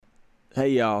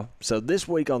Hey, y'all. So this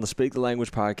week on the Speak the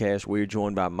Language podcast, we are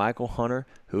joined by Michael Hunter,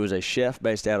 who is a chef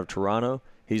based out of Toronto.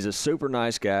 He's a super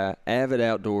nice guy, avid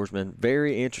outdoorsman,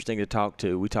 very interesting to talk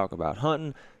to. We talk about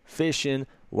hunting, fishing,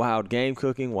 wild game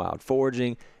cooking, wild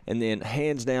foraging, and then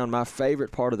hands down my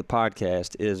favorite part of the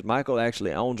podcast is Michael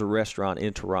actually owns a restaurant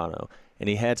in Toronto, and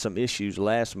he had some issues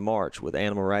last March with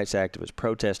animal rights activists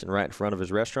protesting right in front of his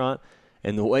restaurant,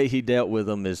 and the way he dealt with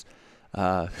them is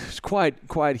it's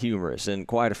quite humorous and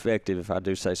quite effective, if I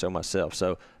do say so myself.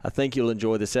 So I think you'll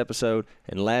enjoy this episode.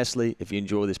 And lastly, if you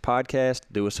enjoy this podcast,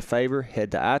 do us a favor,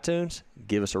 head to iTunes,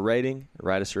 give us a rating,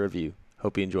 write us a review.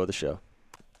 Hope you enjoy the show.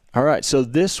 All right, so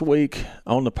this week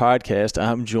on the podcast,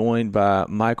 I'm joined by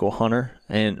Michael Hunter.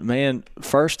 And man,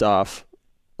 first off,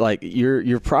 like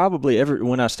you're probably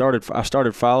when I started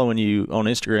following you on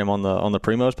Instagram on the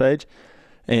Primos page,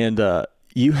 and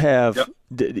you have. Yep.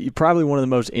 You're probably one of the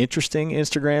most interesting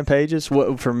Instagram pages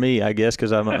for me, I guess,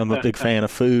 because I'm a big fan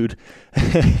of food.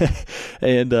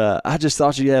 And I just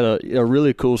thought you had a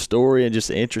really cool story and just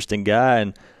an interesting guy,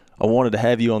 and I wanted to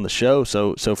have you on the show.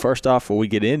 So first off, before we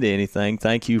get into anything,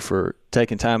 thank you for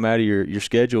taking time out of your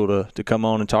schedule to come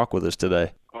on and talk with us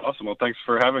today. Awesome. Well, thanks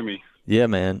for having me. Yeah,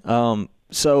 man.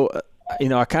 So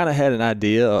I kind of had an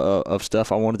idea of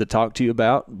stuff I wanted to talk to you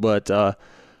about, but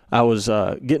I was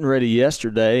getting ready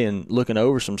yesterday and looking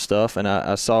over some stuff, and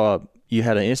I saw you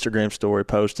had an Instagram story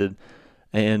posted,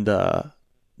 and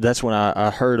that's when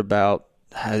I heard about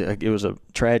it was a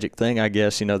tragic thing, I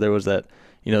guess. There was that,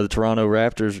 the Toronto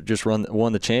Raptors just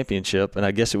won the championship, and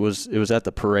I guess it was at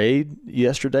the parade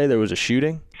yesterday. There was a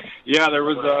shooting. Yeah, there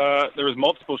was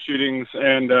multiple shootings,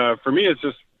 and for me, it's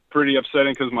just pretty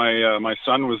upsetting because my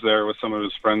son was there with some of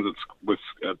his friends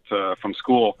from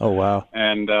school. Oh wow!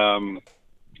 And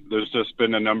there's just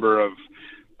been a number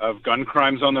of gun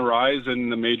crimes on the rise in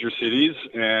the major cities,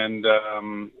 and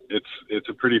it's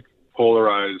a pretty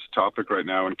polarized topic right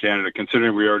now in Canada,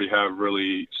 considering we already have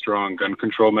really strong gun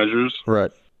control measures.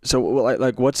 Right. So,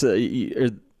 like, what's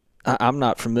I'm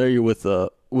not familiar with the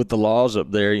laws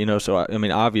up there, So I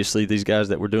mean, obviously, these guys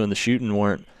that were doing the shooting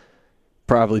weren't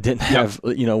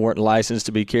licensed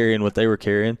to be carrying what they were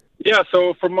carrying. Yeah,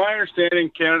 so from my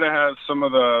understanding, Canada has some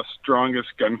of the strongest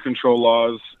gun control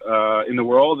laws in the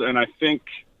world, and I think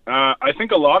a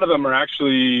lot of them are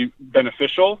actually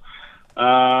beneficial.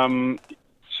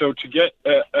 So to get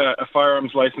a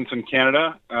firearms license in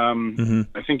Canada,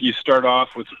 I think you start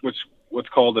off with what's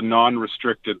called a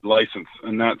non-restricted license,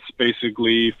 and that's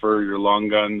basically for your long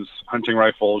guns, hunting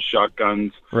rifles,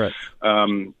 shotguns, right?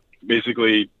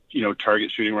 Basically,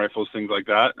 target shooting rifles, things like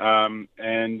that,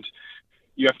 and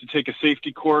you have to take a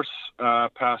safety course,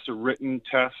 pass a written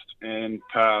test, and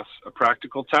pass a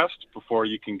practical test before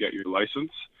you can get your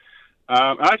license.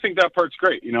 I think that part's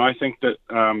great. I think that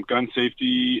gun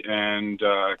safety and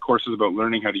courses about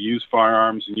learning how to use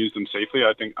firearms and use them safely,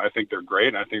 I think they're great.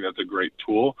 And I think that's a great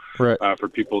tool right. For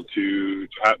people to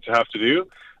have to do.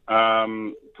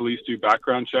 Police do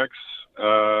background checks,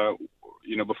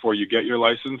 before you get your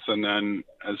license, and then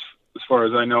as far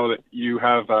as I know, that you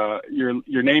have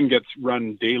your name gets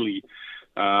run daily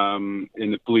in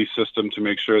the police system to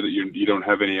make sure that you don't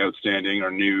have any outstanding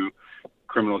or new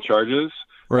criminal charges.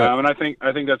 Right. And I think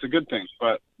that's a good thing.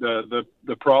 But the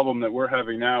problem that we're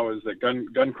having now is that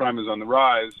gun crime is on the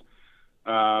rise.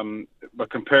 But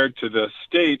compared to the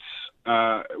States,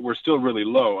 we're still really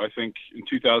low. I think in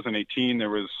 2018 there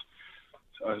was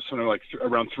something like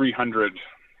around 300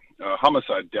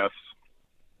 homicide deaths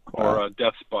or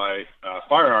deaths by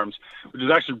firearms, which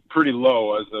is actually pretty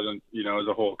low as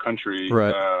a whole country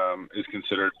right. Is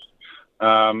considered.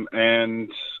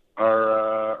 And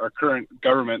our current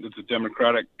government, that's a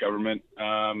Democratic government,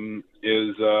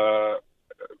 is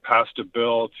passed a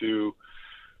bill to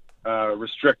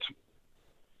restrict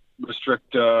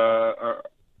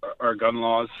our gun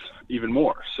laws even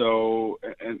more. So,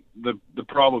 and the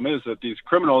problem is that these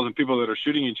criminals and people that are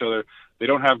shooting each other, they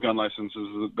don't have gun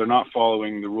licenses. They're not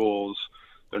following the rules.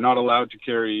 They're not allowed to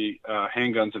carry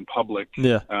handguns in public.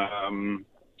 Yeah.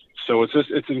 So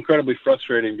it's incredibly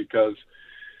frustrating because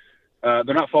they're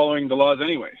not following the laws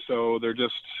anyway. So they're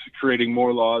just creating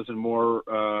more laws and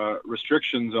more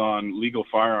restrictions on legal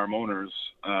firearm owners,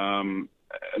 and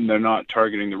they're not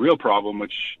targeting the real problem,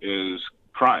 which is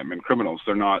crime and criminals.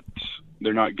 They're not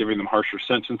giving them harsher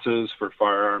sentences for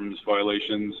firearms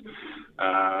violations.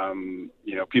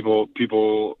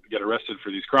 People get arrested for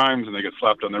these crimes and they get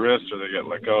slapped on the wrist or they get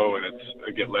let go and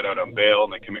they get let out on bail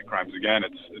and they commit crimes again.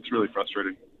 It's really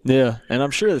frustrating. Yeah, and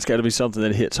I'm sure that's got to be something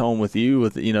that hits home with you,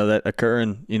 with that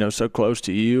occurring so close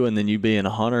to you, and then you being a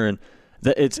hunter, and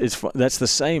that's the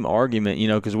same argument,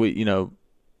 because we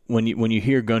when you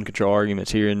hear gun control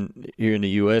arguments here in the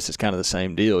U.S., it's kind of the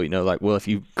same deal. You know, like, well, if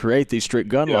you create these strict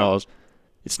gun laws,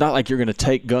 it's not like you're going to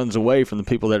take guns away from the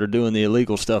people that are doing the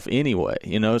illegal stuff anyway.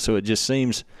 You know, so it just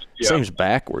seems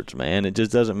backwards, man. It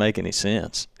just doesn't make any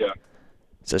sense. Yeah.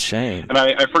 It's a shame. And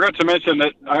I forgot to mention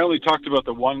that I only talked about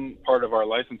the one part of our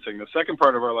licensing. The second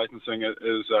part of our licensing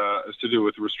is to do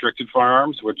with restricted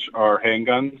firearms, which are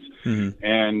handguns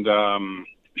and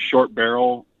short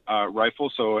barrel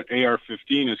rifles. So an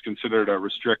AR-15 is considered a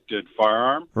restricted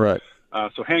firearm. Right.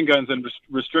 So handguns and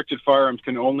restricted firearms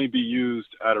can only be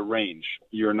used at a range.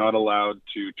 You're not allowed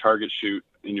to target shoot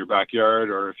in your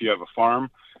backyard, or if you have a farm,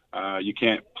 you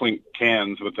can't plink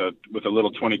cans with a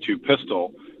little .22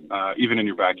 pistol, even in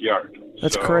your backyard.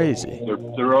 That's crazy.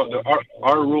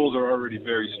 Our rules are already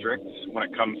very strict when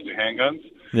it comes to handguns.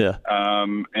 Yeah.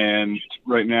 And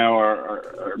right now,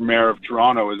 our mayor of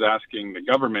Toronto is asking the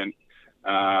government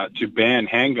to ban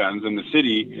handguns in the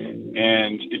city.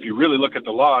 And if you really look at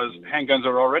the laws, handguns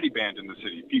are already banned in the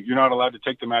city. You're not allowed to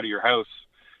take them out of your house.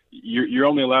 You're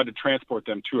only allowed to transport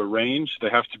them to a range. They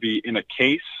have to be in a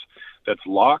case that's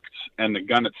locked, and the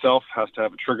gun itself has to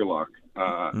have a trigger lock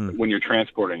when you're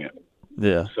transporting it.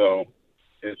 Yeah. So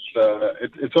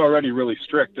it's already really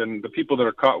strict, and the people that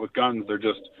are caught with guns, they're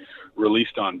just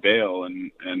released on bail,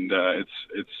 and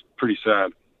it's pretty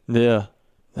sad. Yeah,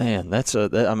 man,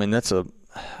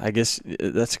 I guess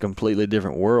that's a completely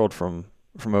different world from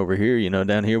over here. You know,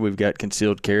 down here we've got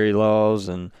concealed carry laws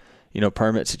and, you know,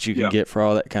 permits that you can get for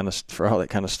all that kind of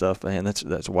stuff. Man,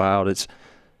 that's wild. It's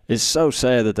so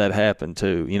sad that happened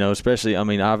too. You know, especially, I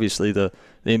mean, obviously the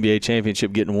NBA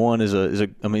championship getting won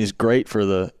is great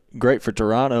for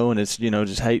Toronto, and it's, you know,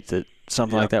 just hate that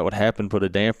something like that would happen, put a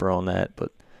damper on that.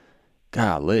 But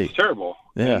golly, it's terrible.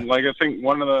 Yeah. And like, I think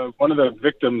one of the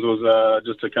victims was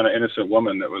just a kind of innocent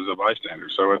woman that was a bystander.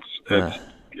 So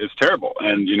it's terrible.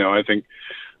 And, you know, I think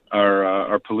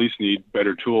our police need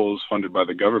better tools funded by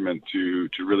the government to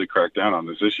really crack down on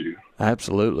this issue.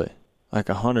 Absolutely. Like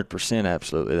 100%,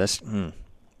 absolutely. That's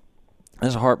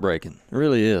heartbreaking. It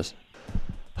really is.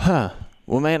 Huh.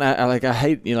 Well, man, I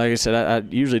hate, you know, like I said, I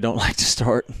usually don't like to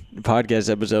start podcast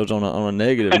episodes on a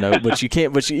negative note, but you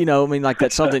can't, you know, I mean, like,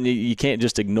 that's something you can't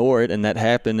just ignore it, and that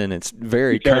happened, and it's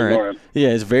very current. Yeah,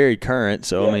 it's very current.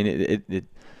 So, I mean, it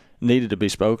needed to be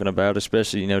spoken about,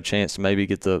 especially, you know, chance to maybe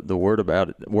get the word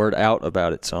out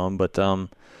about it some. But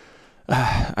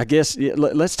I guess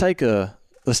let's take a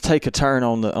turn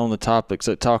on the topics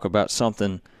that talk about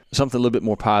something a little bit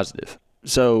more positive.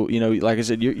 So, you know, like I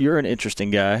said, you're an interesting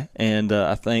guy, and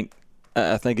I think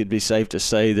it'd be safe to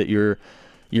say that your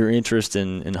interest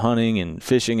in hunting and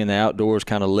fishing in the outdoors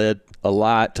kind of led a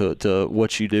lot to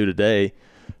what you do today.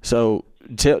 So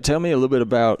tell me a little bit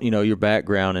about, you know, your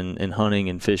background in hunting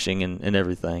and fishing and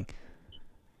everything.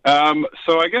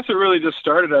 So I guess it really just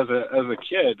started as a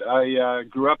kid. I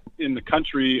grew up in the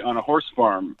country on a horse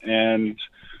farm, and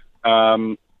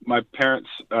my parents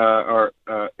are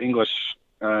English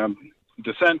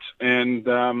descent, and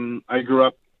I grew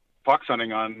up fox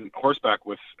hunting on horseback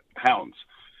with hounds,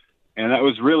 and that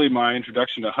was really my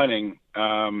introduction to hunting.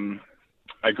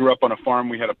 I grew up on a farm.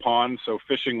 We had a pond, so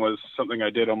fishing was something I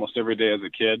did almost every day as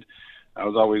a kid. I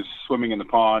was always swimming in the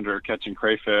pond or catching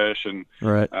crayfish, and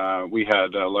we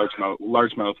had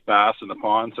largemouth bass in the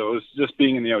pond. So it was just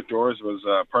being in the outdoors was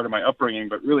part of my upbringing.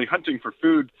 But really, hunting for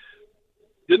food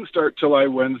didn't start till I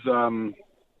was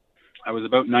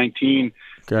about 19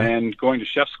 and going to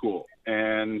chef school,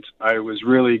 and I was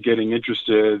really getting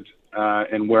interested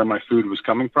in where my food was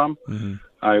coming from. Mm-hmm.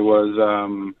 I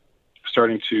was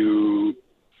starting to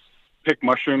pick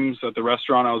mushrooms at the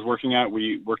restaurant I was working at.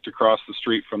 We worked across the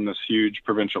street from this huge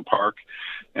provincial park,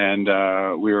 and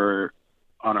we were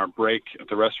on our break at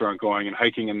the restaurant going and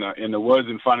hiking in the woods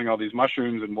and finding all these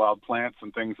mushrooms and wild plants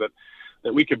and things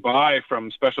that we could buy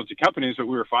from specialty companies, but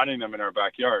we were finding them in our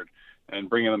backyard and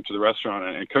bringing them to the restaurant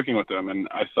and cooking with them. And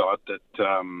I thought that,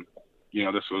 you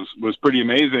know, this was pretty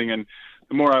amazing. And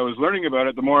the more I was learning about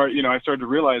it, the more, you know, I started to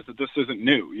realize that this isn't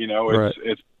new. You know,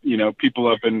 it's you know, people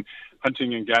have been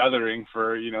hunting and gathering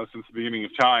for, you know, since the beginning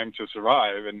of time to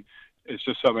survive. And it's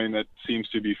just something that seems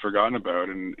to be forgotten about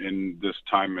in this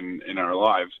time in our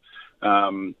lives.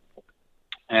 And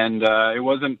it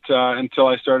wasn't until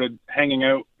I started hanging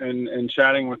out and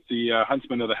chatting with the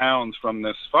huntsman of the hounds from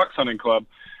this fox hunting club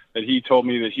that he told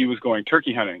me that he was going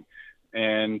turkey hunting.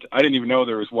 And I didn't even know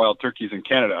there was wild turkeys in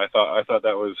Canada. I thought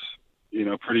that was, you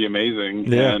know, pretty amazing.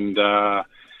 Yeah. And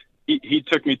he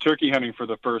took me turkey hunting for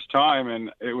the first time,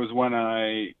 and it was when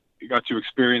I got to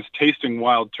experience tasting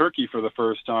wild turkey for the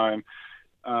first time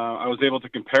I was able to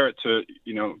compare it to,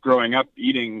 growing up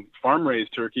eating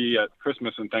farm-raised turkey at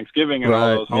Christmas and Thanksgiving and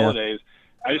all those holidays.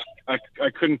 I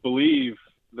couldn't believe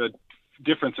the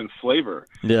difference in flavor.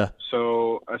 Yeah.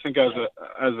 So I think as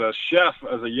a chef,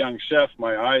 as a young chef,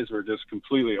 my eyes were just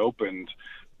completely opened,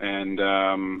 and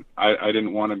I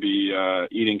didn't want to be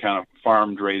eating kind of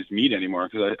farmed-raised meat anymore,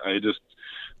 because I just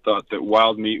thought that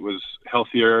wild meat was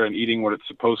healthier and eating what it's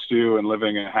supposed to and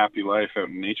living a happy life out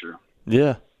in nature.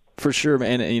 Yeah, for sure,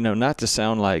 man. And, not to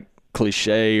sound like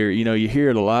cliche or, you hear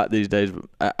it a lot these days.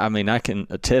 But I can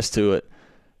attest to it.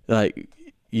 Like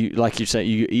you say,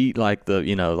 you eat like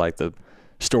the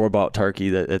store-bought turkey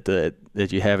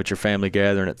that you have at your family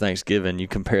gathering at Thanksgiving. You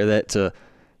compare that to,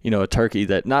 a turkey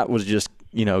that not was just,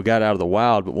 got out of the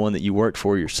wild, but one that you worked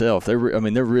for yourself. There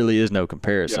really is no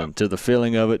comparison to the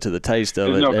feeling of it, to the taste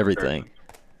of it, everything.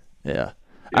 Yeah.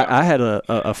 I had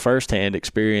a firsthand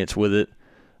experience with it.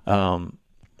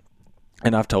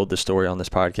 And I've told this story on this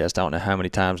podcast, I don't know how many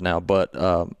times now, but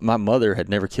my mother had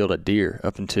never killed a deer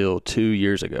up until 2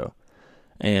 years ago.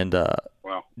 And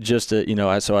wow. Just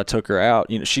to, so I took her out.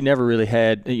 She never really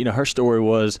had, her story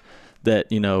was that,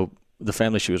 the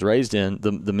family she was raised in,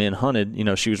 the men hunted,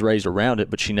 she was raised around it,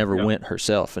 but she never went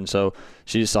herself. And so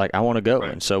she's just like, I want to go.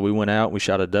 Right. And so we went out, we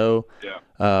shot a doe,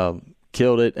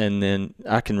 killed it. And then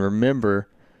I can remember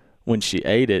when she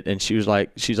ate it, and she's like,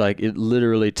 it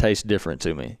literally tastes different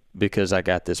to me because I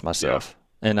got this myself.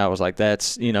 Yeah. And I was like,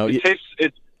 that's,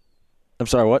 I'm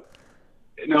sorry, what?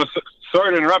 No,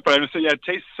 sorry to interrupt, but I just say, it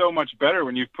tastes so much better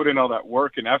when you've put in all that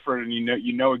work and effort, and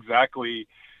you know exactly,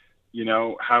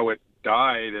 how it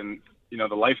died and,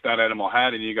 the life that animal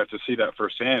had, and you got to see that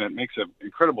firsthand. It makes an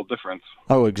incredible difference.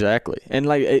 Oh, exactly. And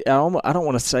like, I don't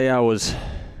want to say I was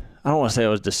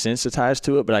desensitized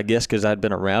to it, but I guess because I'd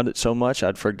been around it so much,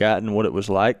 I'd forgotten what it was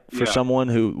like for someone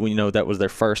who, that was their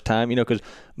first time, because,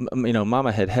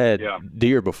 Mama had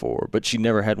deer before, but she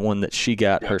never had one that she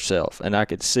got herself. And I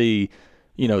could see,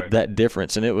 that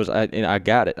difference. And it was, I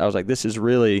got it. I was like, this is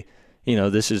really,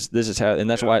 this is how, and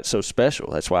that's why it's so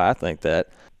special. That's why I think that.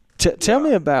 Tell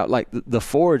me about like the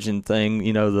foraging thing,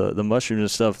 the mushrooms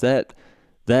and stuff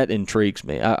that intrigues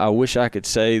me. I wish I could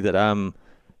say that I'm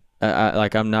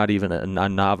not even a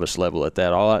novice level at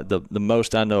that. The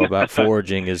most I know about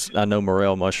foraging is I know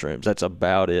morel mushrooms. That's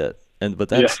about it. But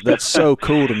that's so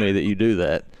cool to me that you do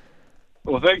that.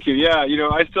 Well, thank you. Yeah,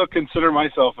 I still consider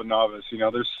myself a novice.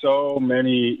 There's so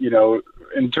many,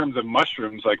 in terms of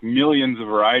mushrooms, like millions of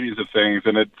varieties of things,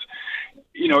 and it's,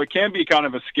 it can be kind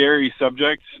of a scary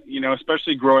subject,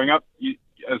 especially growing up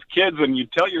as kids, and you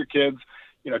tell your kids,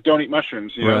 don't eat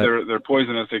mushrooms. They're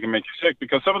poisonous. They can make you sick,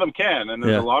 because some of them can, and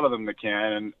there's a lot of them that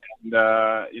can. And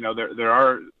there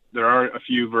are a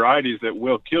few varieties that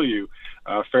will kill you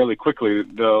fairly quickly.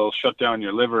 They'll shut down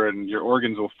your liver and your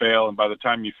organs will fail. And by the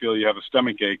time you feel you have a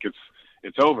stomach ache,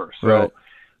 it's over. So,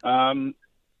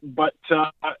 but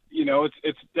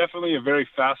it's definitely a very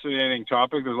fascinating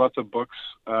topic. There's lots of books.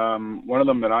 One of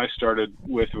them that I started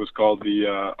with was called the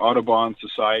Audubon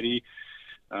Society,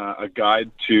 a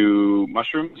guide to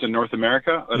mushrooms in North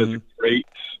America. That is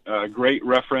a great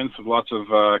reference with lots of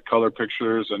color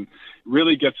pictures, and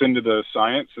really gets into the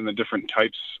science and the different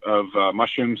types of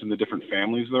mushrooms and the different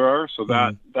families there are. So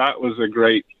that was a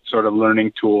great sort of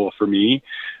learning tool for me.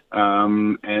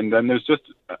 And then there's just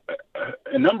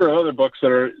a number of other books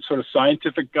that are sort of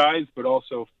scientific guides, but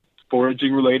also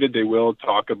foraging related. They will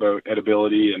talk about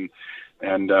edibility and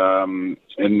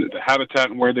the habitat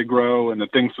and where they grow and the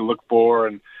things to look for.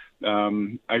 And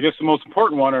I guess the most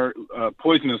important one are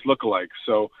poisonous lookalikes.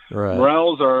 So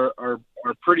morels are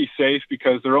pretty safe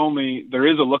because there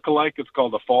is a lookalike. It's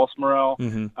called a false morel.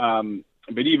 Mm-hmm.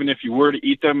 But even if you were to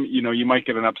eat them, you might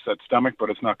get an upset stomach, but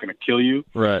it's not going to kill you.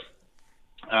 Right.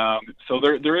 So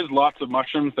there is lots of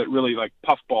mushrooms that really, like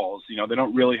puffballs, they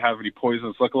don't really have any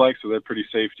poisonous lookalikes, so they're pretty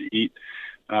safe to eat.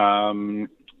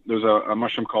 There's a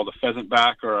mushroom called a pheasant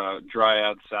back or a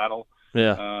dryad saddle.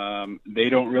 Yeah. They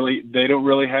don't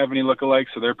really have any lookalikes,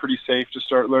 so they're pretty safe to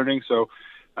start learning. So,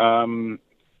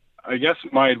 I guess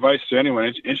my advice to anyone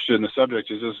interested in the subject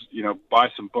is just,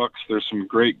 buy some books. There's some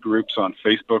great groups on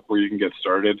Facebook where you can get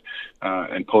started,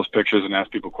 and post pictures and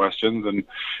ask people questions,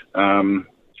 and,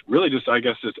 really just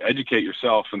educate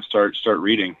yourself and start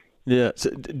reading. Yeah. So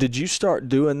did you start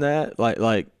doing that?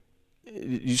 Like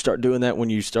you start doing that when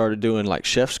you started doing like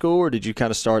chef school, or did you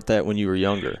kind of start that when you were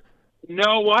younger?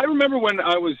 No, well, I remember when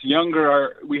I was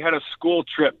younger, we had a school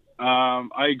trip.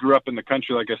 I grew up in the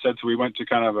country, like I said, so we went to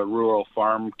kind of a rural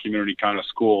farm community kind of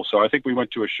school. So I think we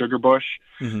went to a sugar bush,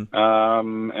 mm-hmm.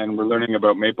 And we're learning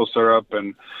about maple syrup.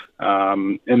 And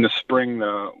in the spring,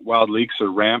 the wild leeks or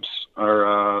ramps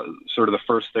are sort of the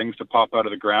first things to pop out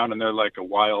of the ground, and they're like a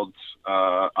wild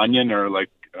onion or like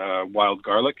wild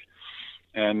garlic.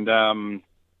 And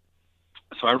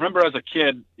so I remember as a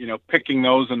kid, picking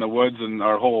those in the woods, and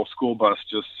our whole school bus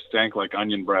just stank like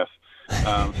onion breath.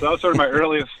 So that was sort of my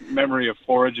earliest memory of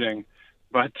foraging.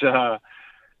 But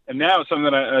and now something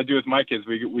that I do with my kids,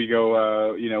 we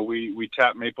go, we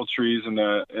tap maple trees in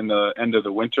the end of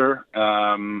the winter,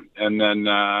 and then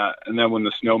when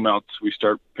the snow melts, we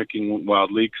start picking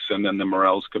wild leeks, and then the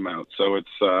morels come out. So it's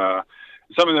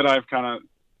something that I've kind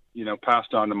of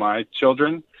passed on to my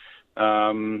children.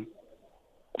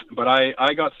 But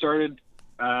I got started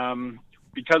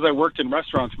because I worked in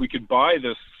restaurants. We could buy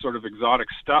this sort of exotic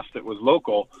stuff that was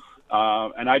local.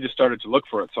 And I just started to look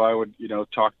for it. So I would,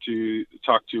 talk to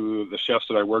the chefs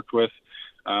that I worked with.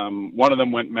 One of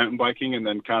them went mountain biking and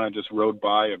then kind of just rode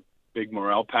by a big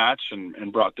morel patch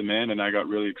and brought them in. And I got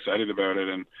really excited about it.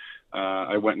 And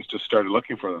I went and just started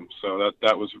looking for them. So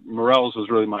that was, morels was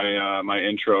really my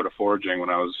intro to foraging when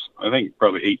I was, I think,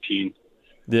 probably 18.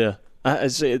 Yeah. I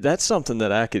see. That's something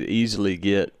that I could easily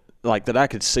get, like that I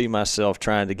could see myself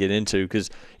trying to get into, because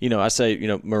I say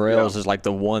morels is like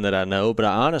the one that I know, but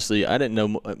I didn't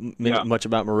know much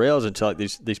about morels until like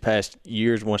these past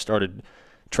years when I started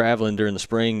traveling during the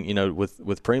spring.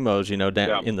 With Primos,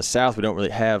 down in the South we don't really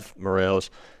have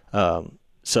morels,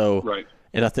 so right.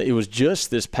 And I think it was just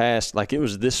this past, like it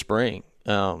was this spring,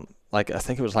 like I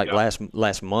think it was like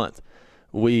last month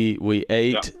we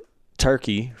ate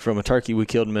turkey from a turkey we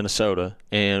killed in Minnesota,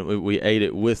 and we ate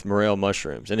it with morel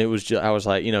mushrooms, and it was just, I was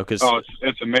like, because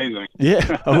it's amazing.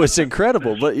 Yeah, it's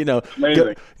incredible. But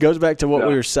goes back to what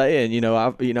we were saying.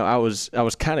 I was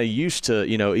kind of used to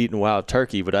eating wild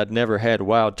turkey, but I'd never had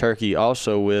wild turkey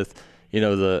also with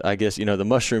the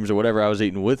mushrooms or whatever I was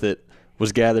eating with it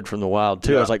was gathered from the wild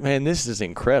too. I was like, man, this is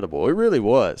incredible. It really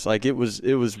was. Like it was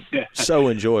so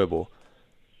enjoyable.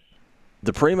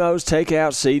 The Primos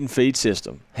Takeout Seed and Feed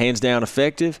System. Hands down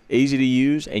effective, easy to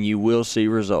use, and you will see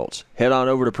results. Head on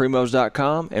over to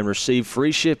Primos.com and receive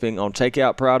free shipping on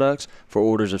takeout products for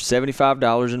orders of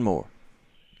 $75 and more.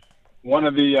 One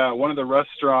of the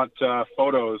restaurant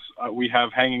photos we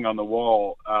have hanging on the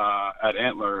wall at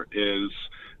Antler is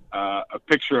a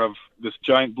picture of this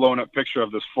giant blown up picture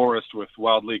of this forest with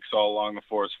wild leeks all along the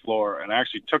forest floor. And I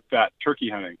actually took that turkey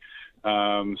hunting.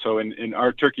 So in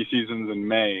our turkey seasons in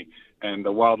May, and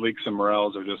the wild leeks and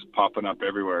morels are just popping up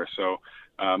everywhere. So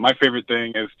my favorite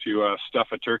thing is to stuff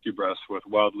a turkey breast with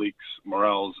wild leeks,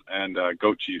 morels, and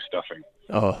goat cheese stuffing.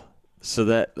 Oh, so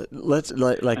that let's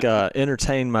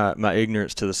entertain my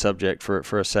ignorance to the subject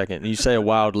for a second. You say a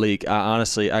wild leek. I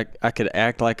honestly could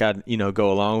act like I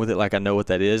go along with it, like I know what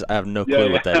that is. I have no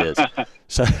clue what that is.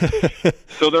 So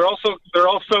they're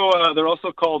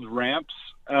also called ramps.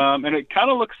 And it kind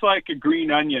of looks like a green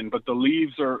onion, but the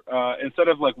leaves are, instead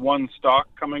of like one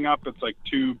stalk coming up, it's like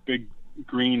two big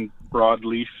green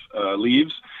broadleaf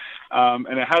leaves. And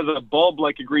it has a bulb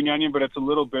like a green onion, but it's a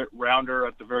little bit rounder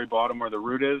at the very bottom where the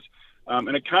root is. And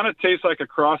it kind of tastes like a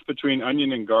cross between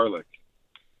onion and garlic.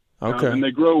 Okay. And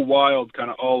they grow wild kind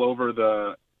of all over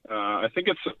the, I think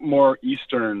it's more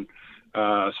eastern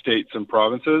states and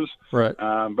provinces. Right.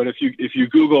 But if you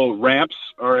Google ramps,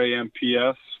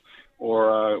 RAMPS,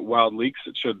 or wild leeks,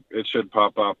 it should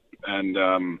pop up. And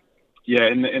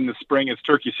in the spring, it's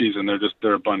turkey season.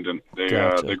 They're abundant.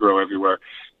 They grow everywhere.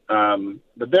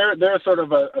 But they're sort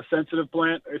of a sensitive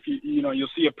plant. If you'll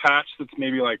see a patch that's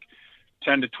maybe like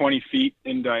 10 to 20 feet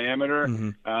in diameter.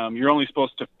 Mm-hmm. You're only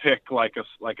supposed to pick like a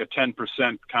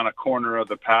 10% kind of corner of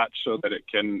the patch so that it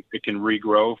can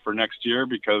regrow for next year.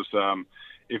 Because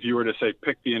if you were to say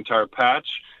pick the entire patch,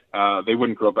 they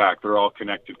wouldn't grow back. They're all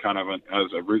connected kind of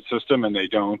as a root system, and they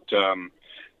don't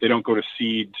go to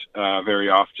seed very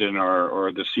often,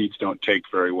 or the seeds don't take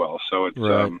very well. So it's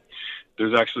right.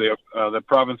 There's actually the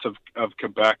province of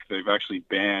Quebec. They've actually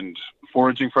banned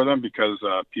foraging for them because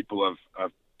people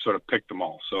have sort of picked them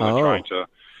all. So they're trying to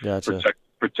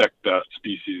protect that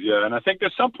species. Yeah, and I think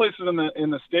there's some places in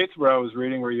the States where I was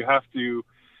reading where you have to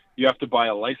buy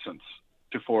a license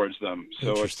to forage them.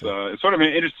 So it's sort of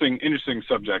an interesting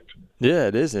subject. Yeah,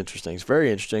 it is interesting. It's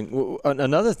very interesting. Well,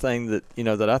 another thing that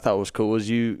that I thought was cool is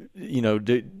you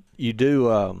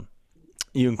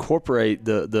incorporate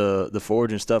the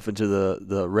foraging stuff into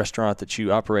the restaurant that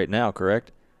you operate now,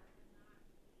 correct?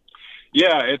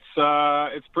 Yeah,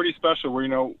 it's pretty special.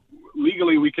 Where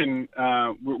legally we can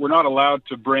we're not allowed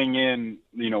to bring in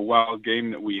wild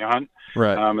game that we hunt.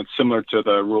 Right. It's similar to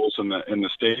the rules in the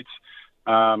States.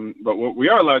 But what we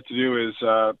are allowed to do is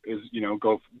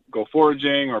go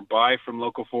foraging or buy from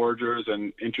local foragers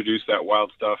and introduce that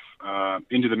wild stuff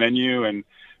into the menu. And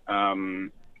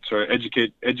sort of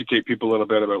educate people a little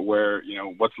bit about where,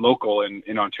 what's local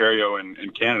in Ontario and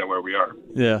in Canada where we are.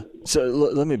 Yeah. So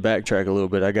let me backtrack a little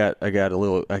bit. I got a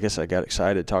little. I guess I got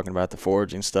excited talking about the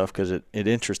foraging stuff because it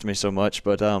interests me so much.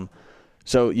 But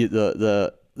so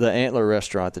the Antler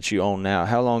restaurant that you own now,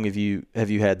 how long have you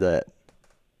had that?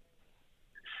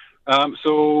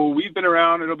 So we've been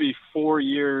around. It'll be 4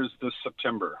 years this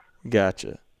September.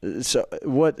 Gotcha. So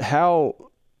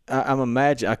I'm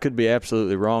imagining, I could be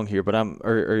absolutely wrong here, but I'm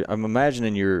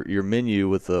imagining your menu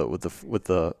with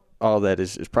the all that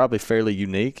is probably fairly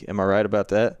unique. Am I right about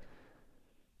that?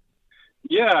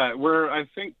 Yeah, we're, I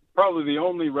think, probably the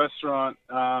only restaurant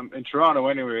in Toronto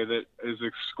anyway that is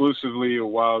exclusively a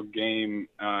wild game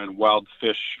and wild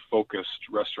fish focused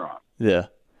restaurant. Yeah.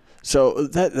 So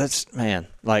that's man,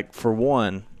 like, for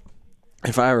one,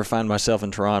 if I ever find myself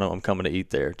in Toronto, I'm coming to eat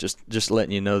there. Just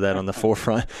letting you know that on the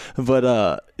forefront.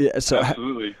 But yeah, so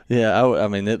absolutely. I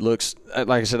mean, it looks, like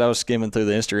I said, I was skimming through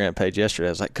the Instagram page yesterday.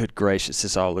 I was like, good gracious,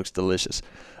 this all looks delicious.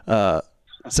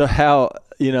 So how,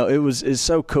 it's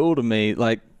so cool to me,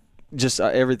 like, just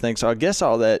everything. So I guess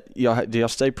all that, do y'all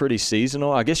stay pretty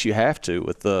seasonal? I guess you have to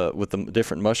with the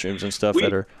different mushrooms and stuff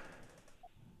that are.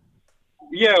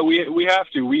 Yeah, we have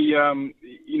to. We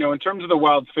in terms of the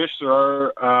wild fish, there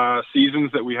are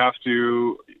seasons that we have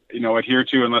to adhere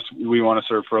to unless we want to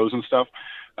serve frozen stuff.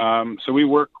 So we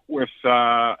work with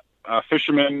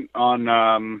fishermen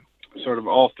on sort of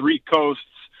all three coasts,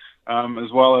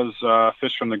 as well as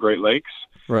fish from the Great Lakes.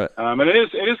 Right. And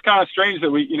it is kind of strange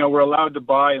that we're allowed to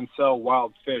buy and sell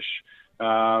wild fish,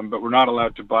 but we're not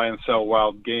allowed to buy and sell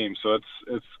wild game. So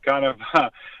it's kind of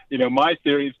my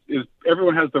theory is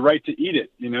everyone has the right to eat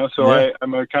it. So yeah.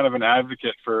 I'm a kind of an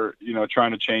advocate for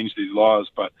trying to change these laws.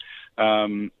 But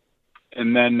and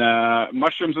then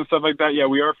mushrooms and stuff like that. Yeah,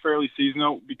 we are fairly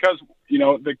seasonal because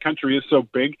the country is so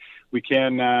big. We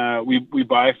can we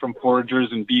buy from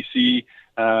foragers in BC.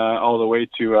 All the way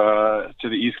to the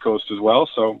East Coast as well.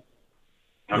 So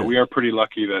we are pretty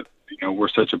lucky that we're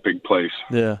such a big place.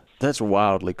 Yeah, that's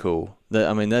wildly cool.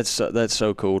 That's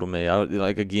so cool to me.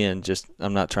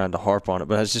 I'm not trying to harp on it,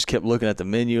 but I just kept looking at the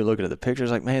menu, looking at the pictures,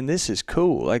 like, man, this is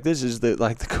cool. Like, this is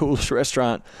the coolest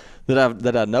restaurant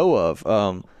that I know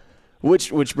of.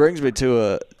 Which brings me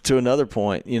to another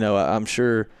point. I'm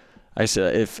sure. I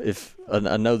said if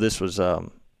I know this was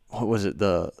what was it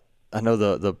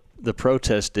the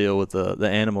protest deal with the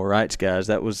animal rights guys,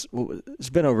 it's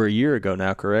been over a year ago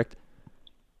now, correct?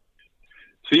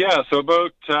 So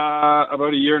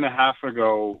about a year and a half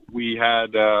ago, we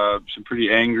had some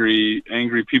pretty angry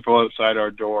people outside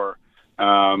our door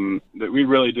that we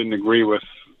really didn't agree with,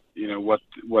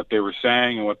 what they were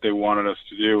saying and what they wanted us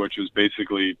to do, which was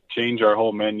basically change our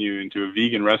whole menu into a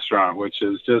vegan restaurant, which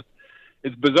is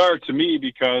it's bizarre to me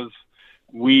because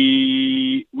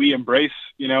we embrace,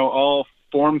 all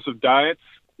forms of diets.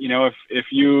 If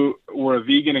you were a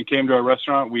vegan and came to our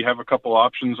restaurant, we have a couple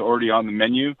options already on the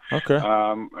menu. Okay.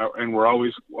 And we're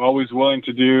always willing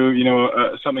to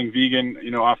do, something vegan,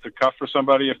 off the cuff for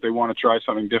somebody if they want to try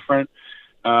something different.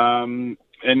 And,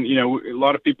 a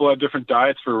lot of people have different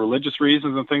diets for religious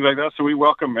reasons and things like that. So we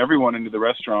welcome everyone into the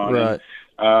restaurant. Right.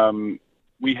 And,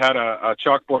 we had a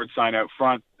chalkboard sign out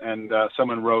front and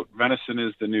someone wrote, "Venison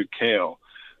is the new kale."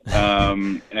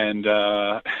 And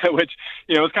which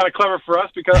was kind of clever for us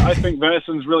because I think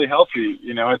venison's really healthy.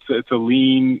 It's a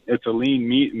lean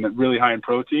meat and really high in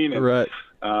protein and right.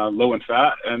 Low in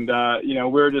fat. And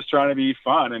we're just trying to be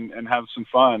fun and have some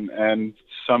fun. And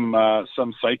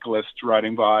some cyclists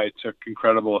riding by took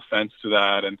incredible offense to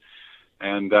that, and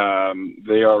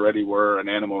they already were an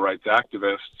animal rights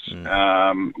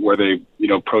activists, where they,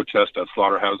 protest at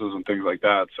slaughterhouses and things like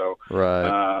that. So,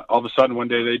 right. All of a sudden one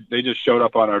day they just showed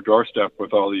up on our doorstep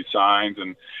with all these signs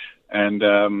and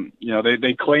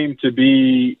they claimed to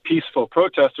be peaceful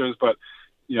protesters, but,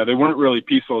 they weren't really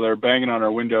peaceful. They're banging on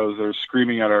our windows. They're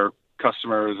screaming at our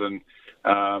customers and,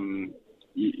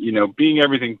 being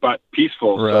everything but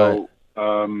peaceful. Right.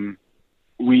 So,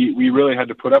 we really had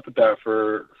to put up with that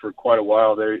for quite a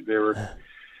while. They were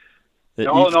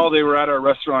all in all, they were at our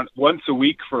restaurant once a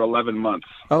week for 11 months.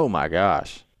 Oh my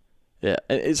gosh. Yeah.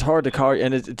 It's hard to call,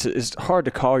 and it's hard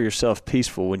to call yourself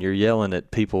peaceful when you're yelling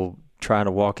at people trying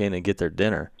to walk in and get their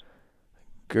dinner.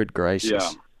 Good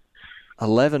gracious. Yeah.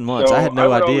 11 months. So I had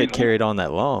no idea it carried on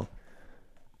that long.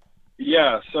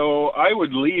 Yeah. So I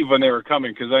would leave when they were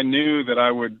coming because I knew that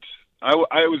I was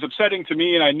upsetting to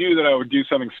me and I knew that I would do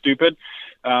something stupid.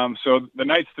 So the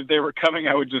nights that they were coming,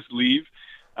 I would just leave.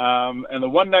 And the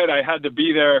one night I had to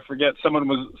be there, I forget,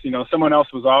 someone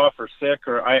else was off or sick,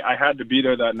 or I had to be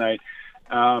there that night.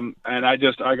 And I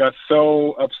got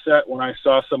so upset when I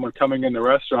saw someone coming in the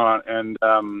restaurant, and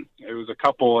it was a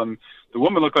couple, and the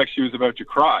woman looked like she was about to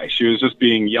cry. She was just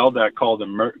being yelled at,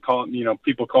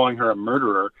 people calling her a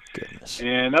murderer. Goodness.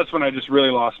 And that's when I just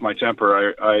really lost my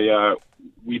temper.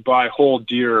 We buy whole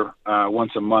deer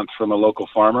once a month from a local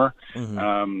farmer.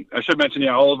 Mm-hmm. I should mention,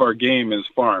 all of our game is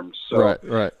farmed. So,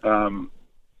 right.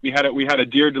 We had a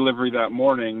deer delivery that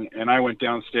morning, and I went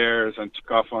downstairs and took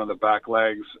off one of the back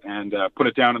legs and put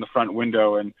it down in the front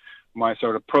window. And my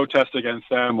sort of protest against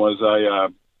them was I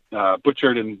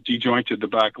butchered and dejointed the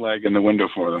back leg in the window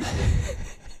for them.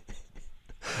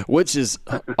 Which is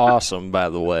awesome, by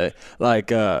the way.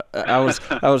 Like I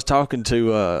was talking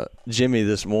to Jimmy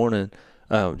this morning,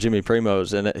 Jimmy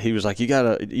Primos, and he was like,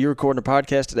 "You recording a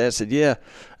podcast today?" I said, "Yeah."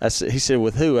 He said,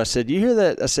 "With who?" I said, "You hear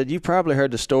that?" I said, "You probably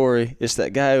heard the story. It's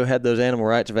that guy who had those animal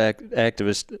rights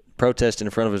activists protesting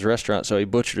in front of his restaurant, so he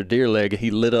butchered a deer leg and he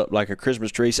lit up like a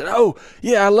Christmas tree." He said, "Oh,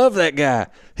 yeah, I love that guy.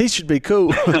 He should be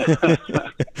cool."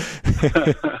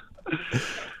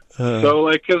 So,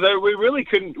 because we really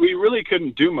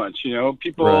couldn't do much.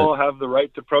 People have the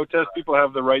right to protest. People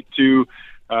have the right to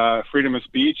freedom of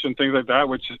speech and things like that,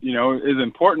 which is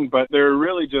important. But they're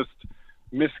really just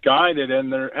misguided in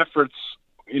their efforts.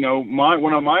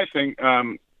 One of my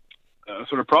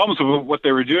sort of problems with what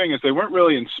they were doing is they weren't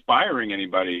really inspiring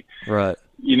anybody. Right.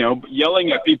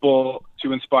 Yelling at people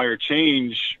to inspire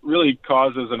change really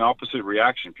causes an opposite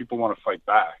reaction. People want to fight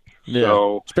back. Yeah.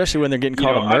 So, especially when they're getting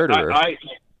called a murderer.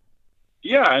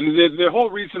 Yeah, and the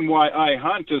whole reason why I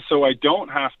hunt is so I don't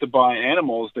have to buy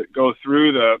animals that go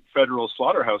through the federal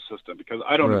slaughterhouse system, because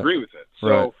I don't agree with it.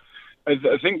 So I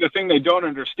think the thing they don't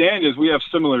understand is we have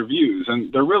similar views,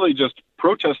 and they're really just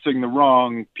protesting the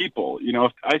wrong people.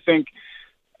 I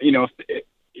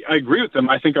agree with them.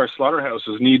 I think our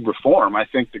slaughterhouses need reform. I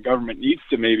think the government needs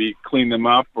to maybe clean them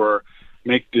up or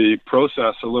make the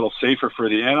process a little safer for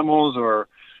the animals, or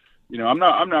I'm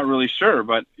not really sure,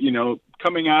 but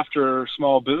coming after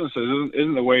small businesses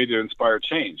isn't the way to inspire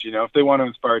change. If they want to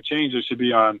inspire change, it should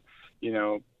be on,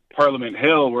 Parliament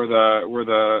Hill, where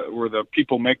the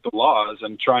people make the laws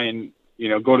and try and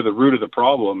go to the root of the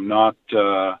problem, not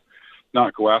go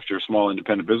after small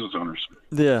independent business owners.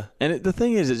 Yeah, and the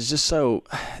thing is, it's just so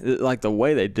like the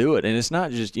way they do it, and it's not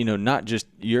just not just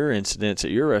your incidents at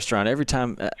your restaurant. Every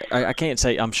time, I can't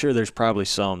say, I'm sure there's probably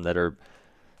some that are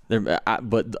there,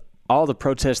 but all the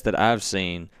protests that I've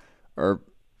seen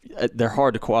they're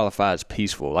hard to qualify as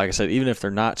peaceful. Like I said, even if they're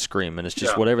not screaming, it's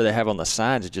just whatever they have on the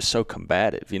signs is just so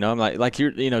combative. I'm like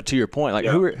you're, to your point, like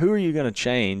who are you going to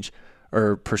change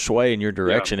or persuade in your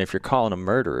direction if you're calling them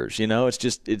murderers? It's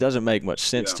just, it doesn't make much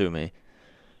sense to me.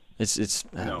 It's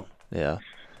no. Yeah.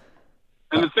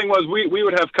 And the thing was, we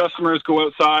would have customers go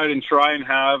outside and try and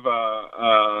have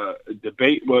a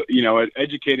debate, an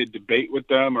educated debate with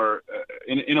them, or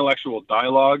an intellectual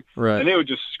dialogue, and they would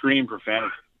just scream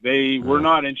profanity. They were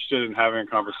not interested in having a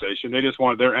conversation.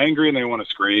 They're angry and they want to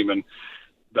scream, and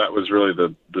that was really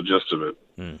the gist of it.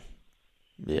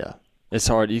 Yeah. It's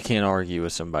hard. You can't argue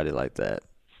with somebody like that.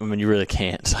 I mean, you really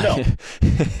can't. No.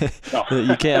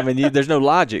 You can't. I mean, there's no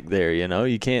logic there.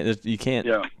 You can't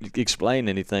explain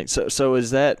anything. So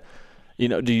is that,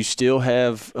 do you still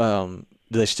have? Do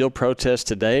they still protest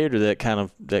today, or do that kind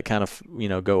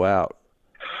of go out?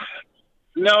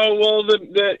 No. Well,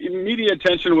 the media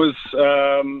attention was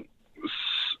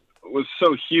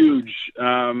so huge,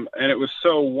 and it was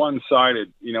so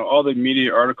one-sided. All the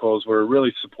media articles were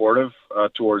really supportive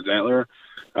towards Antler.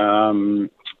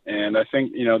 And I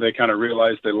think, they kind of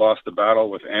realized they lost the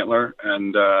battle with Antler,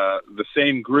 and the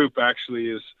same group actually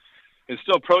is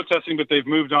still protesting, but they've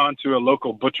moved on to a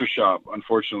local butcher shop,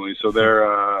 unfortunately. So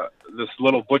they're this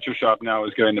little butcher shop now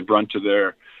is getting the brunt of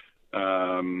their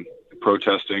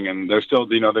protesting, and they're still,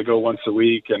 they go once a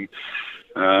week, and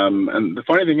the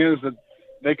funny thing is that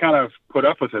they kind of put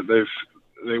up with it.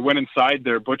 They went inside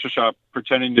their butcher shop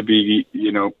pretending to be,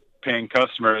 paying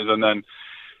customers, and then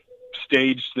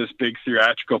staged this big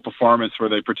theatrical performance where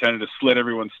they pretended to slit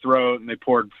everyone's throat, and they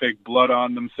poured fake blood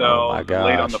on themselves and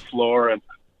laid on the floor and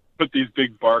put these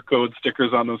big barcode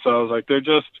stickers on themselves. Like, they're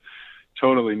just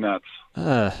totally nuts.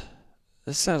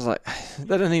 This sounds like,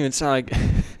 that doesn't even sound like,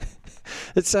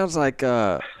 it sounds like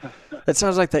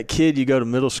that kid you go to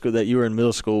middle school, that you were in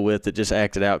middle school with, that just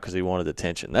acted out because he wanted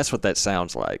attention. That's what that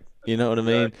sounds like. You know what I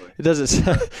mean? Exactly. It doesn't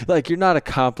sound like you're not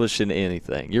accomplishing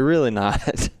anything. You're really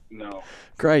not. No.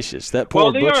 Gracious, that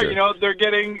poor butcher. Are.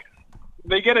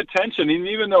 They get attention, and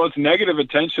even though it's negative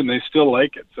attention, they still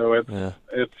like it. So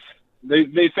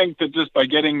they think that just by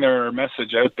getting their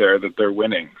message out there that they're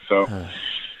winning. So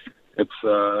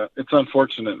it's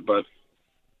unfortunate, but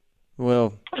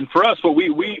Well, and for us, what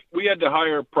we had to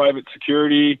hire private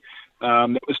security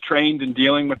that was trained in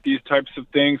dealing with these types of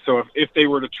things. So if they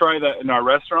were to try that in our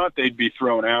restaurant, they'd be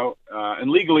thrown out.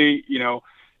 And legally,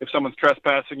 if someone's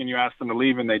trespassing and you ask them to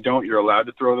leave and they don't, you're allowed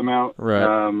to throw them out. Right.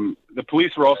 The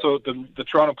police were also the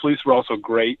Toronto police were also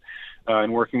great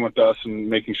in working with us and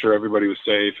making sure everybody was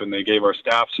safe. And they gave our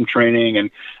staff some training and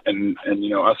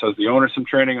us as the owner some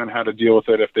training on how to deal with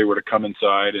it if they were to come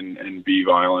inside and be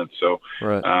violent. So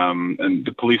right. And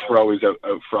the police were always out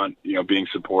front, being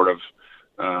supportive.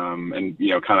 And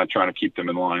kind of trying to keep them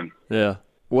in line. Yeah.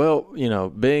 Well,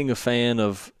 being a fan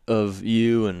of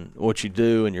you and what you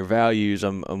do and your values,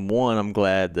 I'm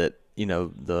glad that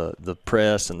the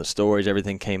press and the stories,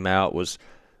 everything came out was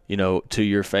to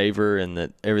your favor and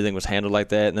that everything was handled like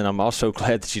that. And then I'm also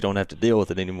glad that you don't have to deal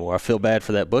with it anymore. I feel bad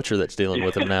for that butcher that's dealing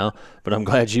with them now, but I'm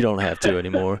glad you don't have to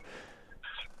anymore.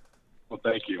 Well,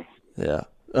 thank you. Yeah.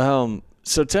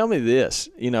 So tell me this,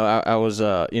 I was,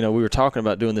 we were talking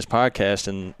about doing this podcast,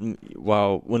 and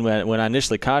when I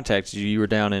initially contacted you, you were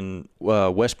down in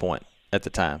West Point at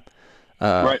the time,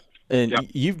 right? And yep.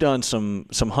 You've done some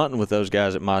hunting with those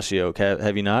guys at Mossy Oak,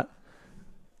 have you not?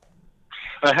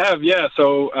 I have, yeah.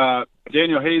 So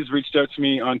Daniel Hayes reached out to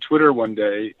me on Twitter one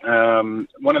day.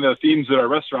 One of the themes at our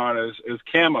restaurant is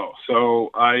camo.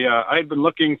 So I had been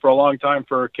looking for a long time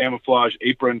for a camouflage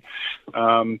apron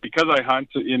because I hunt,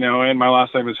 and my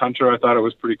last name is Hunter. I thought it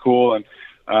was pretty cool. And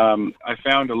I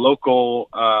found a local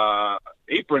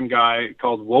apron guy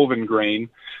called Woven Grain.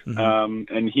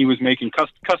 Mm-hmm. And he was making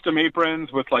custom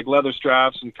aprons with like leather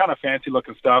straps and kind of fancy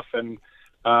looking stuff. And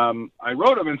I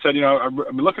wrote him and said,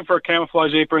 I'm looking for a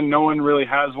camouflage apron. No one really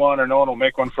has one, or no one will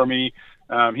make one for me.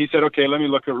 He said, okay, let me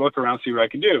look around, see what I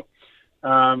can do.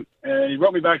 And he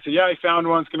wrote me back, said, yeah, I found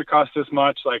one. It's going to cost this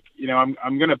much. Like,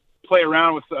 I'm going to play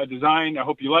around with a design. I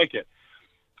hope you like it.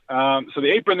 So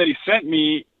the apron that he sent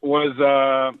me was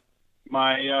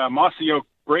my Mossy Oak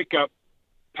breakup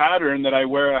pattern that I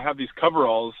wear. I have these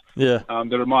coveralls that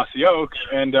are Mossy Oak,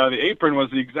 and the apron was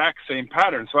the exact same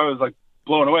pattern. So I was like,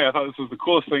 blown away. I thought this was the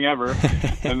coolest thing ever.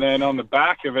 And then on the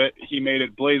back of it, he made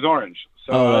it blaze orange.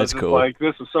 So I was cool. Like,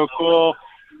 this is so cool.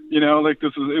 It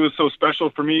was so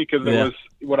special for me because it was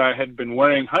what I had been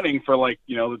wearing hunting for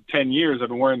 10 years. I've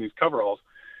been wearing these coveralls.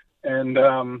 And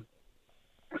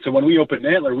so when we opened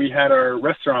Antler, we had our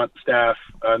restaurant staff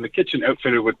in the kitchen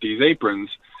outfitted with these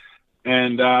aprons.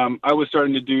 And I was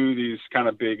starting to do these kind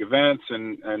of big events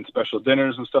and special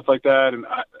dinners and stuff like that. And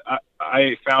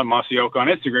I found Mossy Oak on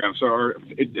Instagram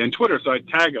and Twitter, so I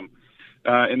tag him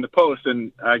in the post.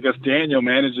 And I guess Daniel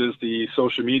manages the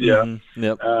social media. Mm-hmm.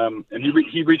 Yep. And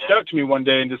he reached out to me one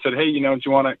day and just said, hey, do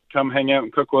you want to come hang out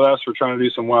and cook with us? We're trying to do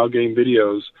some wild game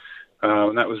videos.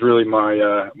 And that was really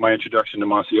my introduction to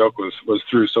Mossy Oak was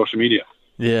through social media.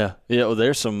 Yeah. Yeah. Well,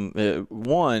 there's some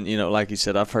like you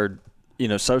said, I've heard.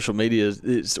 Social media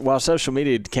while social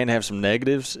media can have some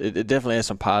negatives, it definitely has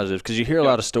some positives, because you hear a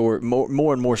lot of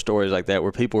more and more stories like that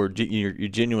where people are you're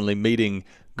genuinely meeting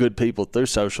good people through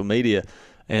social media,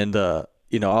 and all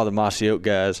the Mossy Oak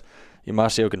guys,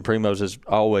 Mossy Oak and Primos has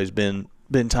always been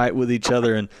tight with each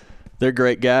other, and they're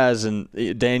great guys. And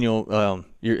Daniel,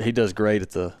 he does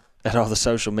great at all the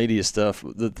social media stuff.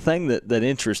 The thing that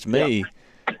interests me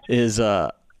is I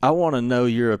want to know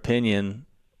your opinion.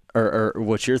 Or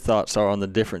what your thoughts are on the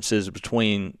differences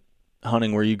between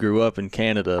hunting where you grew up in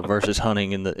Canada versus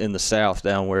hunting in the South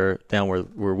down where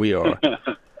we are.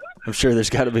 I'm sure there's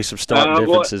got to be some stark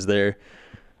differences there.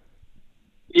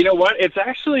 You know what? It's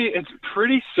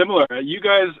pretty similar. You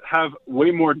guys have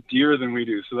way more deer than we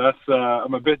do, so that's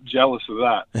I'm a bit jealous of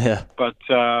that. Yeah. But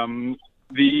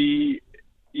the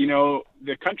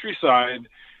countryside.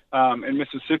 In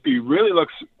Mississippi really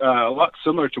looks a lot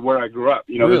similar to where I grew up.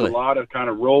 Really? There's a lot of kind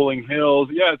of rolling hills.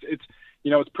 Yeah,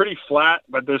 it's pretty flat,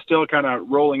 but there's still kind of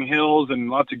rolling hills and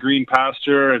lots of green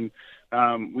pasture. And,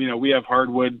 we have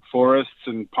hardwood forests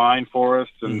and pine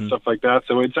forests and stuff like that.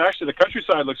 So it's actually, the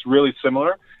countryside looks really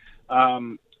similar.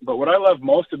 But what I love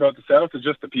most about the South is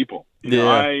just the people.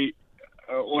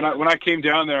 When I came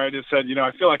down there, I just said,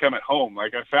 I feel like I'm at home.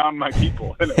 Like, I found my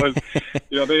people, and it was,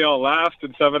 they all laughed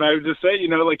and stuff. And I would just say,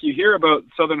 like, you hear about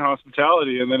Southern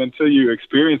hospitality, and then until you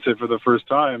experience it for the first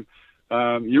time,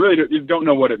 you don't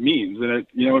know what it means. And it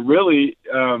really,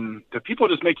 the people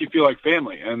just make you feel like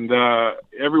family, and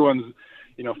everyone's,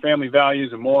 family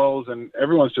values and morals, and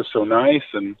everyone's just so nice.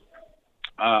 And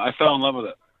I fell in love with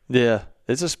it. Yeah,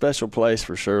 it's a special place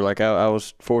for sure. Like, I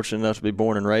was fortunate enough to be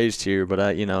born and raised here,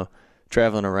 but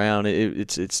traveling around,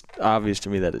 it's obvious to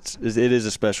me that it is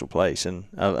a special place, and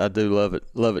I do love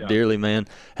it dearly, man.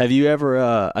 Have you ever?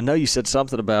 I know you said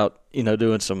something about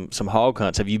doing some hog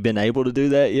hunts. Have you been able to do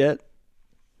that yet?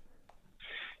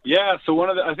 Yeah, so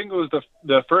I think it was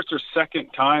the first or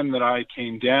second time that I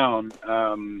came down.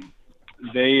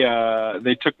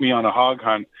 They took me on a hog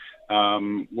hunt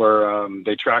where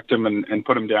they tracked him and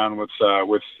put him down with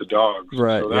the dogs.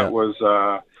 Right. So that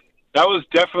was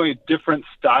definitely a different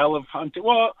style of hunting.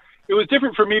 Well, it was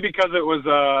different for me because it was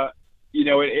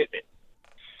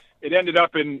it ended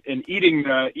up in eating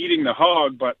the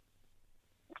hog, but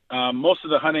most of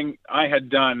the hunting I had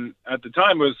done at the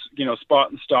time was,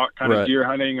 spot and stalk kind of deer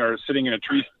hunting, or sitting in a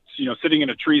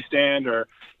tree stand, or,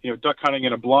 duck hunting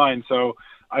in a blind. So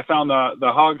I found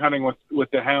the hog hunting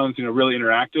with the hounds, really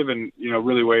interactive, and,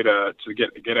 really way to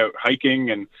get out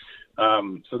hiking. And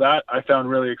so that I found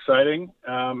really exciting.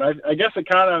 I guess it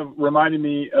kind of reminded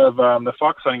me of the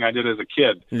fox hunting I did as a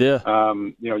kid. Yeah.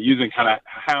 Using kind of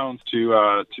hounds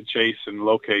to chase and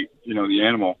locate, the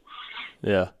animal.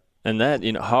 Yeah. And that,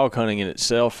 hog hunting in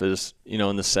itself is,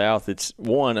 in the South, it's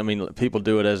one, I mean, people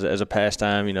do it as a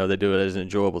pastime, they do it as an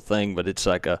enjoyable thing, but it's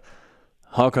like a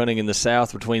hog hunting in the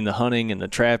South, between the hunting and the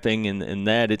trapping and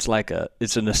that, it's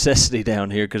a necessity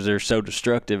down here because they're so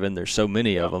destructive and there's so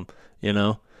many of them,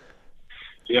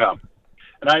 Yeah.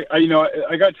 And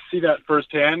I got to see that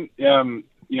firsthand,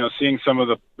 seeing some of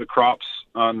the crops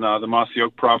on the Mossy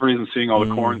Oak properties, and seeing all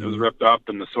the corn that was ripped up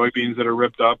and the soybeans that are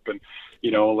ripped up, and,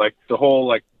 like the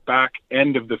whole, back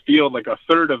end of the field, like a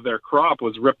third of their crop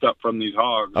was ripped up from these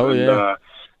hogs. Oh, and,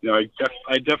 yeah.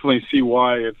 I definitely see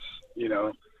why it's,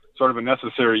 sort of a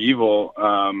necessary evil,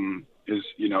 is,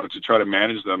 to try to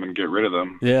manage them and get rid of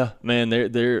them. Yeah, man,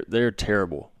 they're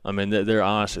terrible. I mean, they're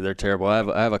honestly, they're terrible. I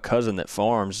have a cousin that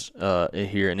farms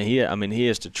here, and he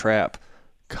has to trap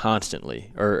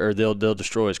constantly, or they'll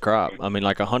destroy his crop. I mean,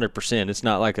 like 100%. It's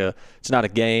not a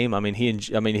game. I mean,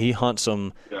 he hunts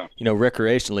them,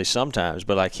 recreationally sometimes,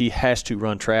 but like he has to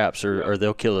run traps or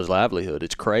they'll kill his livelihood.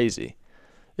 It's crazy.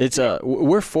 It's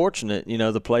we're fortunate,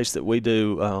 the place that we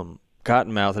do,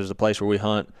 Cottonmouth is the place where we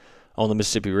hunt on the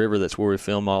Mississippi River. That's where we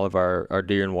film all of our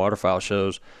deer and waterfowl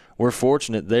shows. We're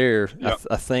fortunate there. Yep.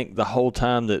 I think the whole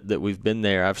time that we've been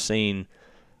there, I've seen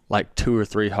like 2 or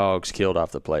 3 hogs killed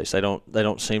off the place. They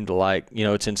don't seem to like,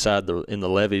 it's inside in the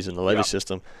levees in the levee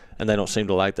system, and they don't seem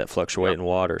to like that fluctuating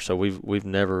water. So we've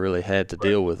never really had to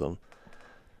deal with them.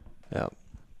 Yeah.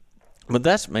 But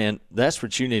that's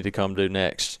what you need to come do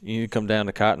next. You need to come down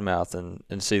to Cottonmouth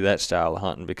and see that style of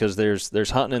hunting, because there's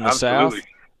hunting in the South,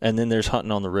 and then there's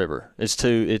hunting on the river. It's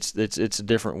a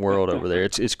different world over there.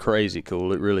 It's crazy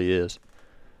cool. It really is.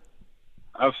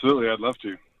 Absolutely, I'd love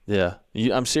to. Yeah,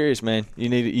 I'm serious, man. You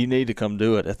need to come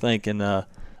do it. I think,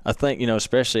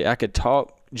 especially I could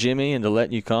talk Jimmy into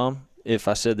letting you come if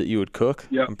I said that you would cook.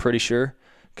 Yep. I'm pretty sure,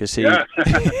 because he. Yeah,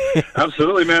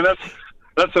 absolutely, man.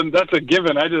 That's a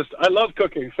given. I love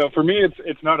cooking, so for me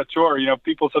it's not a chore.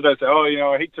 People sometimes say,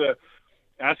 I hate to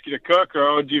ask you to cook,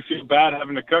 or do you feel bad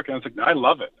having to cook? And it's like, I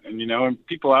love it. And and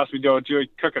people ask me, do you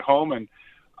cook at home? And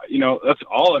that's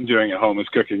all I'm doing at home is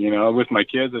cooking, with my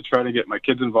kids. I try to get my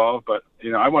kids involved, but,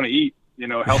 I want to eat,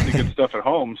 healthy, good stuff at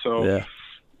home. So, yeah.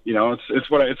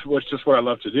 It's just what I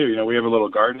love to do. We have a little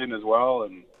garden as well.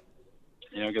 And,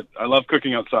 I love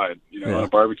cooking outside, on a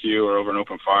barbecue or over an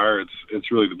open fire.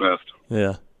 It's really the best.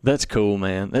 Yeah. That's cool,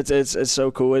 man. It's so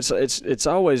cool. It's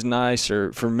always nice,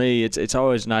 or for me, it's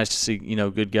always nice to see,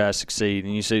 good guys succeed.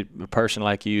 And you see a person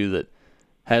like you that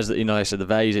has the, like I said, the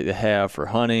values that they have for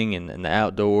hunting and the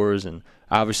outdoors, and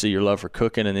obviously your love for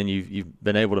cooking, and then you've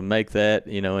been able to make that,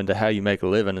 into how you make a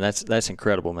living, and that's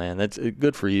incredible, man. That's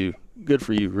good for you. Good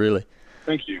for you, really.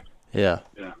 Thank you. Yeah.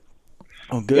 Yeah.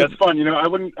 Oh, good. Yeah, it's fun. I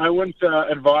wouldn't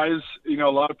advise, a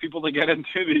lot of people to get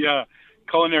into the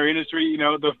culinary industry.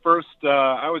 The first,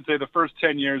 I would say the first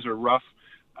 10 years are rough.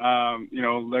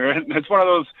 It's one of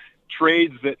those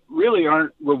trades that really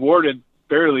aren't rewarded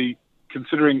fairly,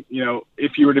 considering,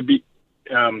 if you were to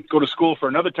go to school for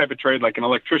another type of trade, like an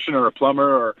electrician or a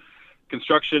plumber or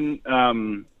construction,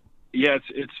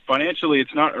 it's financially,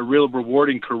 it's not a real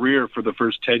rewarding career for the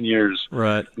first 10 years,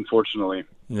 right? Unfortunately.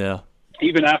 Yeah.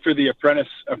 Even after the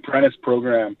apprentice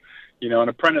program, an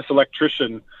apprentice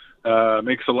electrician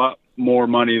makes a lot more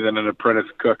money than an apprentice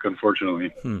cook,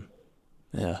 unfortunately.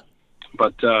 Yeah.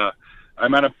 But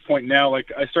I'm at a point now,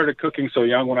 like I started cooking so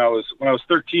young. When I was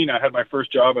 13, I had my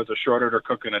first job as a short order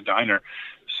cook in a diner.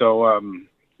 So,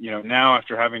 now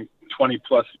after having 20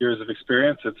 plus years of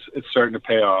experience, it's starting to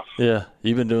pay off. Yeah.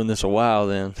 You've been doing this a while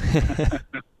then.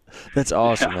 That's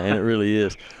awesome, man. It really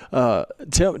is.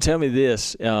 Tell me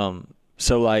this.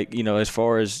 So like, as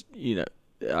far as,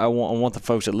 I want the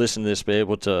folks that listen to this to be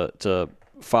able to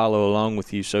follow along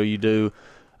with you. So you do,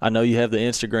 I know you have the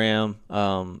Instagram,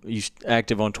 you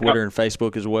active on Twitter and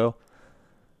Facebook as well.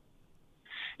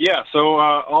 Yeah, so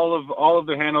all of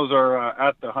the handles are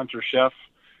at the Hunter Chef.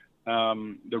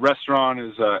 The restaurant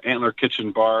is Antler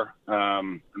Kitchen Bar,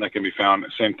 and that can be found.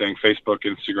 Same thing, Facebook,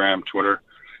 Instagram, Twitter.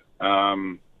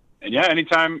 And yeah,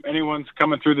 anytime anyone's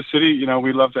coming through the city,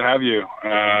 we'd love to have you.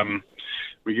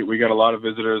 We got a lot of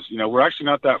visitors. We're actually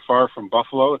not that far from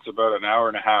Buffalo. It's about an hour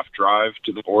and a half drive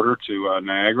to the border to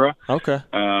Niagara. Okay.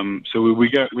 So we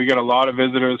get a lot of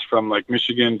visitors from like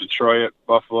Michigan, Detroit,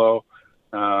 Buffalo.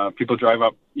 People drive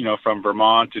up, from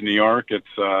Vermont to New York.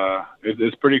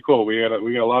 It's pretty cool. We got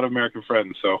a lot of American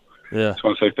friends. So yeah, just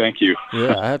want to say thank you.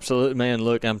 Yeah, absolutely, man.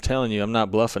 Look, I'm telling you, I'm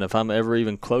not bluffing. If I'm ever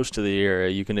even close to the area,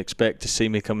 you can expect to see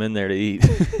me come in there to eat.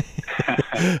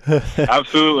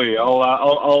 Absolutely.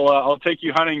 I'll take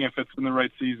you hunting if it's in the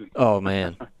right season. Oh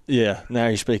man, yeah. Now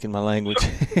you're speaking my language.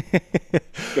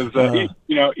 Because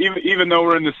even though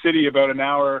we're in the city about an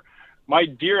hour, my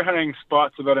deer hunting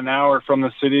spot's about an hour from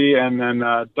the city, and then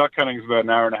duck hunting is about an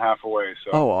hour and a half away.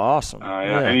 So oh, awesome.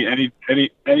 Any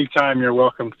time you're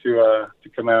welcome to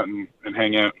come out and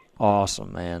hang out.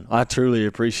 Awesome, man. I truly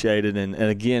appreciate it, and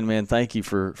again, man, thank you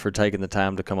for taking the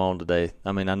time to come on today.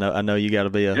 I mean, I know you got to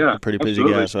be a pretty busy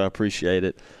guy, so I appreciate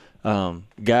it.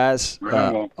 Guys,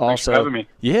 well, also, thanks for having me.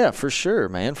 Yeah, for sure,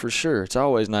 man, for sure. It's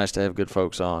always nice to have good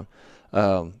folks on.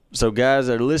 So guys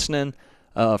that are listening,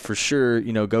 for sure,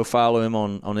 go follow him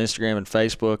on Instagram and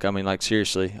Facebook. I mean, like,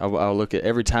 seriously, I'll look at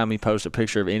every time he posts a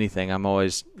picture of anything. I'm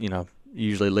always,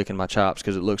 usually licking my chops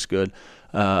because it looks good.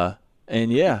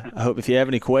 And yeah, I hope if you have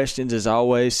any questions, as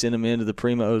always, send them into the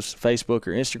Primos Facebook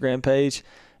or Instagram page.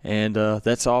 And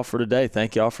that's all for today.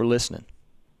 Thank you all for listening.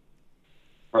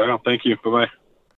 All right, thank you. Bye-bye.